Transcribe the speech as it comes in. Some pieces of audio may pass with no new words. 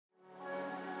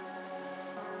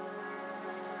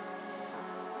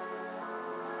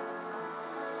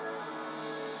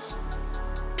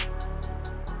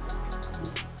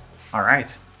All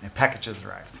right, a package has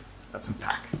arrived. Let's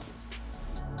unpack.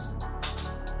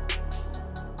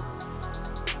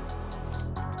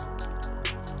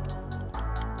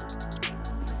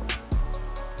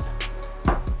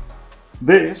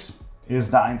 This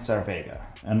is the Einstar Vega,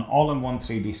 an all-in-one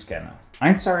 3D scanner.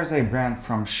 Einstar is a brand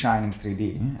from Shining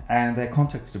 3D, and they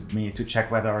contacted me to check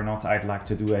whether or not I'd like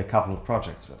to do a couple of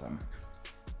projects with them.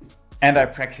 And I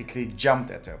practically jumped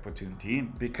at the opportunity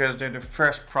because they're the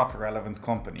first proper relevant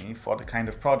company for the kind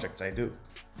of projects I do.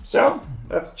 So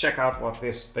let's check out what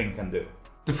this thing can do.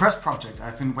 The first project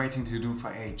I've been waiting to do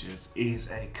for ages is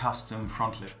a custom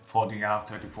front lip for the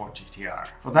R34 GTR.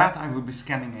 For that I will be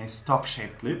scanning a stock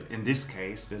shaped lip, in this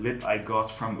case the lip I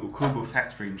got from Ukubo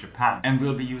factory in Japan, and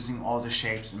we'll be using all the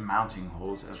shapes and mounting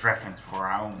holes as reference for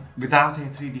our own. Without a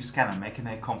 3D scanner, making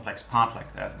a complex part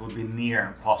like that would be near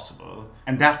impossible,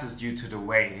 and that is due to the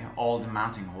way all the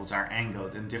mounting holes are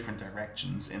angled in different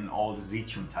directions in all the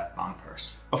Z-Tune type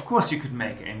bumpers. Of course you could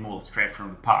make a mold straight from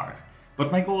the part, but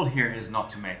my goal here is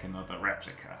not to make another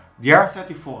replica. The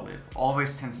R34 lip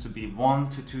always tends to be 1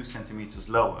 to 2 centimeters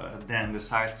lower than the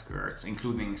side skirts,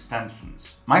 including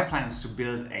extensions. My plan is to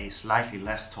build a slightly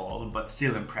less tall but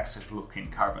still impressive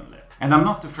looking carbon lip. And I'm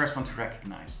not the first one to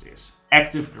recognize this.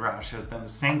 Active Garage has done the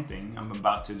same thing I'm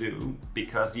about to do,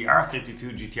 because the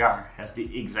R32 GTR has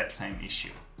the exact same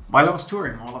issue. While I was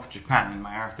touring all of Japan in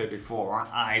my R34,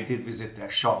 I did visit their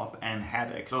shop and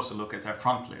had a closer look at their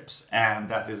front lips, and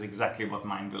that is exactly what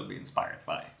mine will be inspired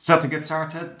by. So to get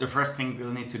started, the first thing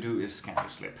we'll need to do is scan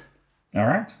this lip.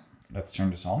 Alright, let's turn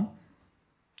this on.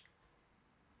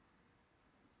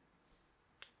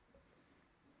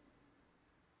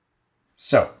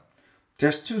 So,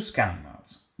 there's two scanning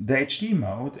modes. The HD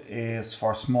mode is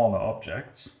for smaller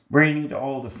objects, where you need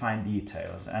all the fine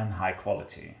details and high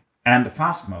quality. And the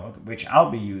fast mode, which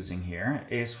I'll be using here,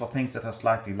 is for things that are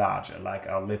slightly larger, like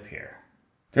our lip here.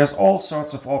 There's all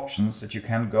sorts of options that you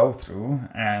can go through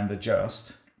and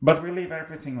adjust, but we'll leave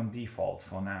everything on default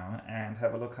for now and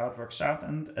have a look how it works out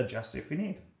and adjust if we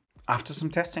need. After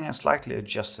some testing, I slightly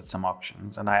adjusted some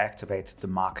options and I activated the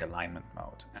marker alignment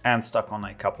mode and stuck on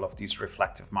a couple of these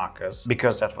reflective markers,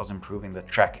 because that was improving the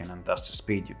tracking and thus the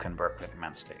speed you can work with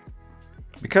immensely.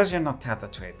 Because you're not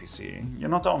tethered to a PC, you're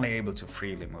not only able to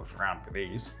freely move around with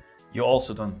these, you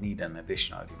also don't need an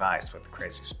additional device with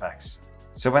crazy specs.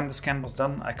 So when the scan was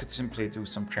done, I could simply do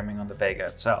some trimming on the Vega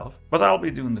itself, but I'll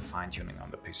be doing the fine-tuning on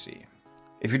the PC.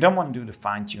 If you don't want to do the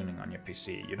fine-tuning on your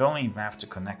PC, you don't even have to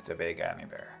connect the Vega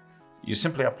anywhere. You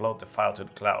simply upload the file to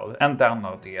the cloud and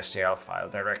download the STL file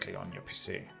directly on your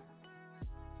PC.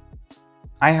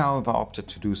 I, however, opted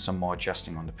to do some more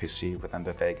adjusting on the PC within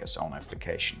the Vega's own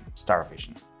application,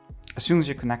 StarVision. As soon as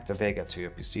you connect the Vega to your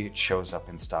PC, it shows up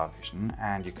in StarVision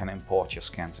and you can import your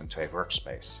scans into a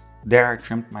workspace. There I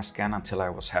trimmed my scan until I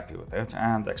was happy with it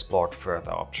and explored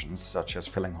further options such as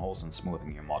filling holes and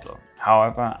smoothing your model.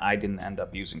 However, I didn't end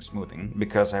up using smoothing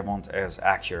because I want as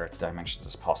accurate dimensions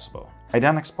as possible. I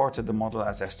then exported the model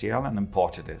as STL and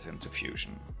imported it into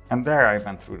Fusion. And there I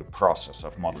went through the process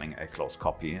of modeling a close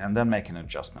copy and then making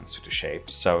adjustments to the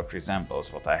shape so it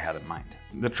resembles what I had in mind.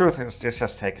 The truth is, this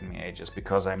has taken me ages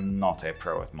because I'm not a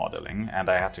pro at modeling and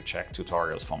I had to check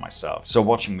tutorials for myself, so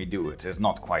watching me do it is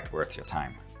not quite worth your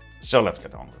time. So let's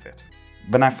get on with it.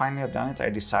 When I finally had done it, I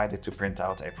decided to print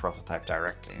out a prototype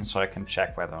directly so I can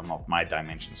check whether or not my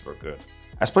dimensions were good.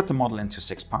 I split the model into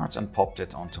 6 parts and popped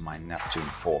it onto my Neptune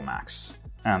 4 Max.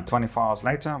 And 24 hours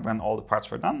later, when all the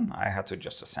parts were done, I had to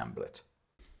just assemble it.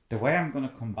 The way I'm going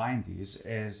to combine these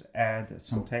is add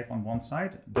some tape on one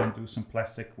side, then do some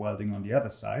plastic welding on the other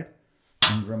side,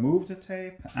 and remove the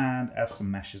tape and add some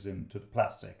meshes into the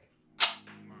plastic.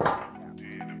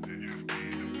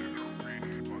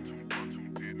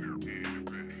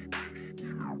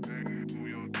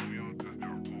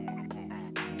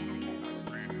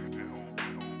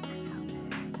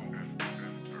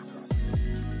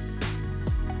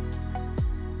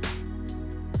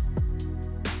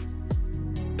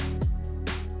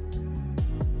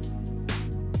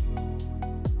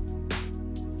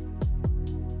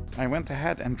 I went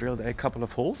ahead and drilled a couple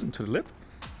of holes into the lip.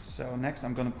 So next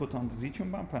I'm going to put on the Z-Tune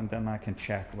bumper and then I can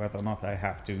check whether or not I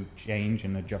have to change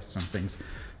and adjust some things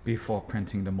before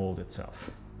printing the mold itself.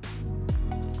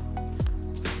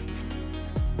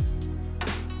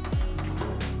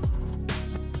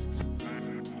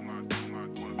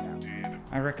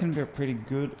 I reckon we're pretty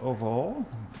good overall,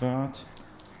 but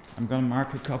I'm going to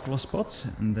mark a couple of spots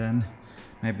and then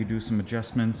maybe do some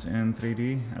adjustments in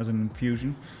 3D as in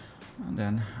Fusion. And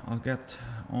then I'll get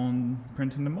on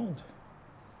printing the mold.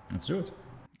 Let's do it.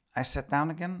 I sat down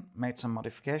again, made some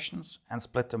modifications, and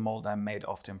split the mold I made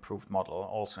of the improved model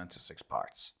also into 6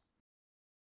 parts.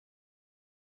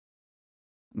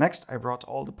 Next, I brought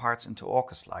all the parts into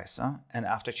AutoSlicer, and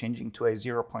after changing to a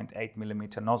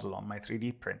 0.8mm nozzle on my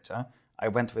 3D printer, I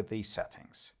went with these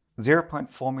settings.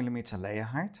 0.4mm layer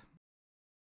height,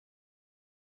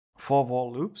 4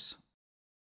 wall loops,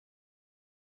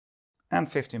 and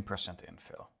 15%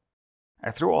 infill.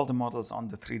 I threw all the models on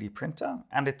the 3D printer,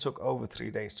 and it took over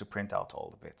 3 days to print out all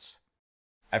the bits.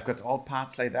 I've got all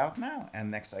parts laid out now,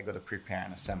 and next I gotta prepare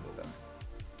and assemble them.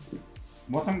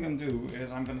 What I'm gonna do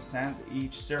is I'm gonna sand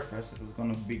each surface that is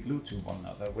gonna be glued to one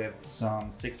another with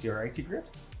some 60 or 80 grit.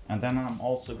 And then I'm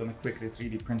also gonna quickly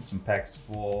 3D print some pegs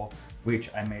for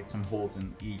which I made some holes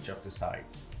in each of the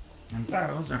sides. And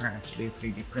those are actually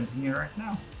 3D printing here right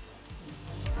now.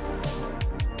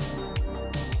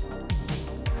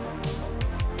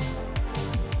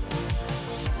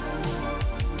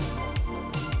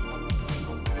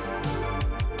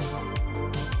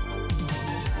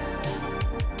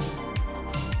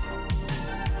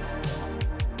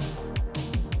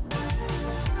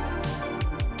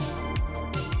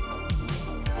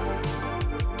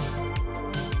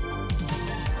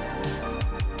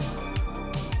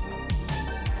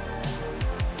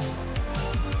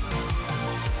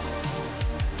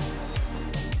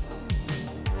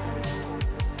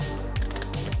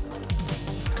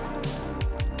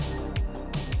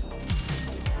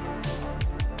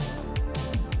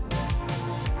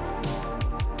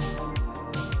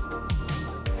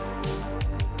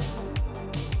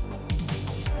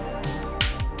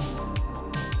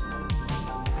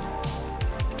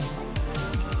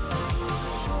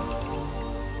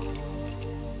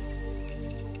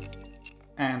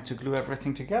 And to glue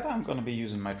everything together, I'm going to be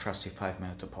using my trusty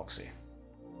 5-minute epoxy.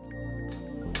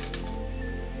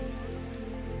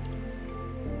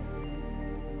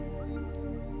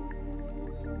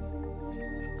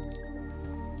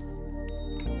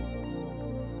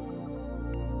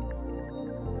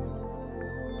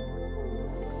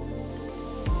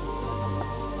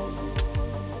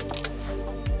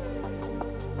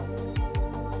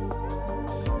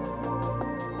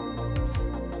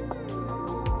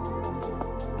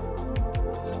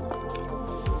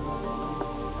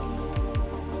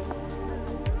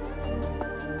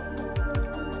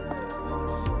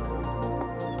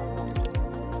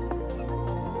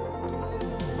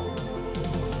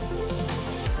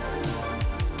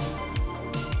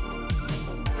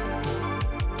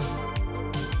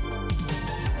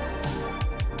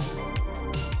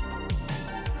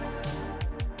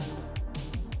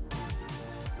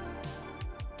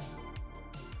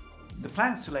 The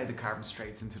plan is to lay the carbon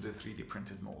straight into the 3D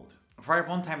printed mold. For a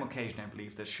one-time occasion, I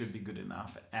believe that should be good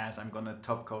enough, as I'm gonna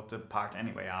top coat the part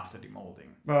anyway after the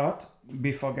molding. But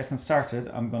before getting started,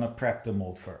 I'm gonna prep the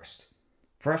mold first.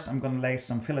 First, I'm gonna lay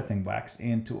some filleting wax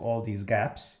into all these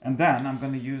gaps, and then I'm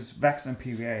gonna use wax and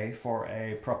PVA for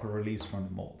a proper release from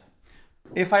the mold.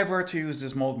 If I were to use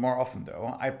this mold more often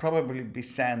though, I'd probably be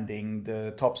sanding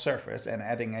the top surface and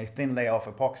adding a thin layer of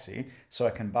epoxy so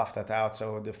I can buff that out,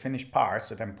 so the finished parts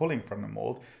that I'm pulling from the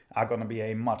mold are going to be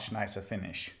a much nicer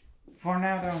finish. For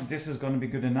now though, this is going to be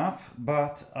good enough,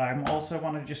 but I also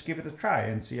want to just give it a try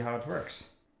and see how it works.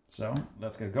 So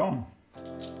let's get going.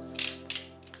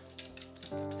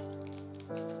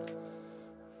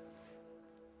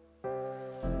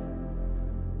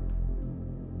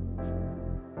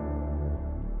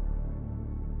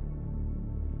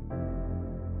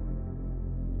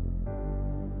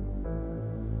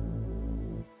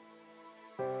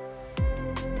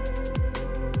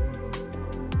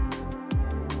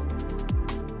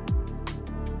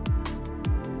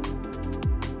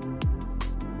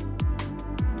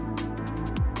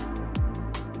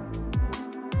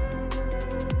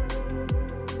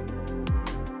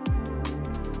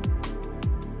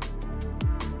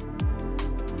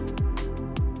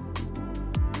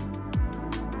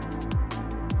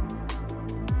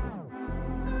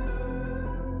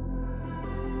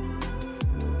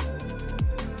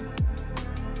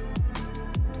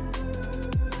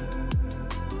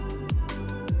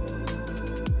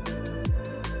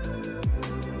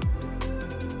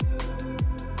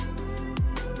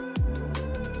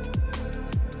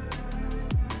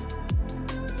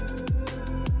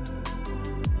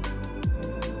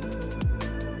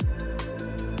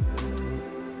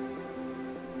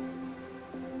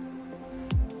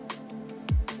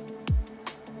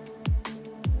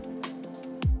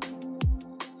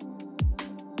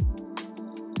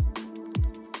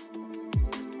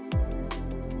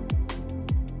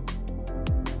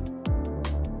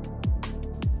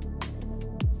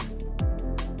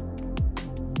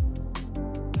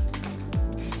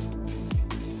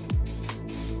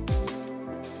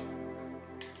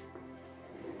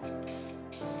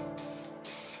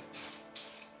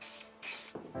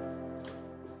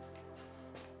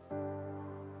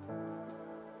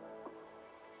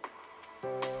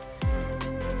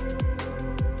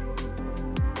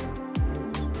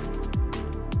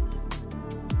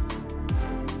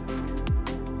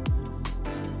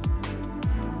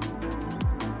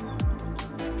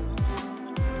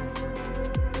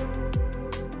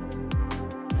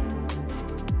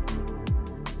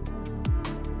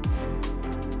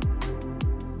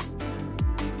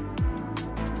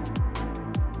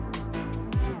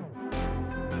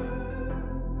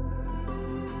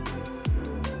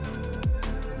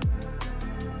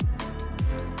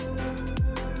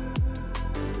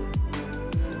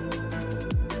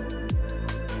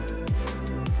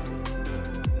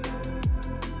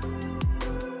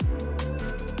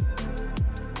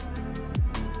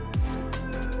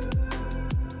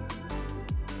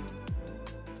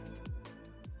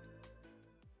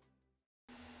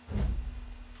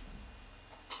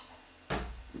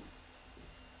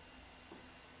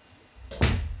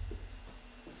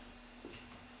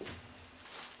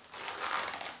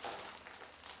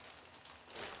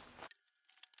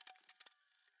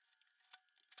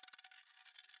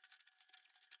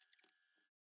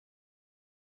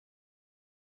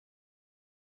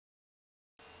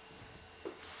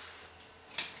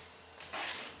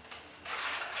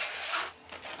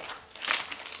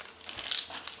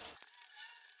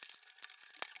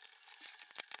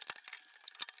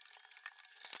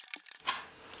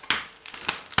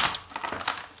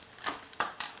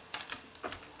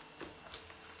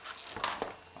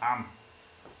 down.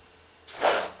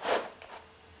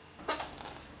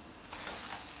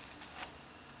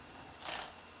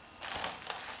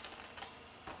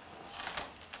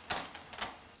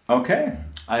 Okay,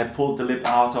 I pulled the lip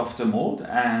out of the mold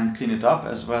and cleaned it up,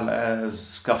 as well as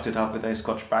scuffed it up with a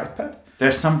Scotch-Brite pad.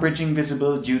 There's some bridging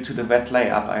visible due to the wet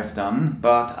layup I've done,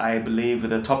 but I believe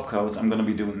with the top coats I'm going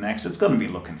to be doing next, it's going to be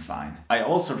looking fine. I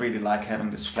also really like having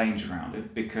this flange around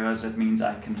it, because it means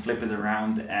I can flip it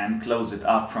around and close it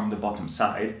up from the bottom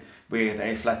side with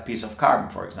a flat piece of carbon,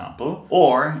 for example,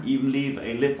 or even leave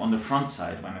a lip on the front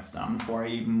side when it's done for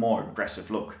an even more aggressive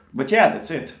look. But yeah,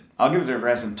 that's it. I'll give it a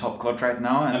resin top coat right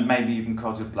now, and maybe even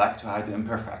coat it black to hide the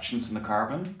imperfections in the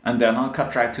carbon. And then I'll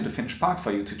cut right to the finished part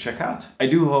for you to check out. I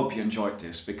do hope you enjoyed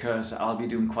this, because I'll be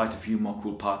doing quite a few more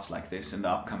cool parts like this in the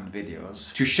upcoming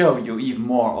videos to show you even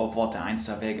more of what the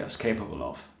Einstar Vega is capable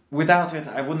of. Without it,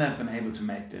 I wouldn't have been able to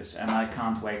make this, and I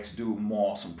can't wait to do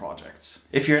more awesome projects.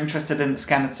 If you're interested in the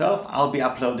scan itself, I'll be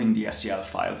uploading the STL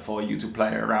file for you to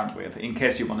play around with, in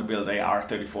case you want to build a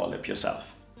R34 lip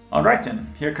yourself. Alright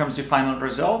then, here comes the final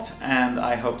result, and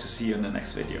I hope to see you in the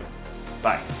next video.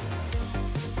 Bye!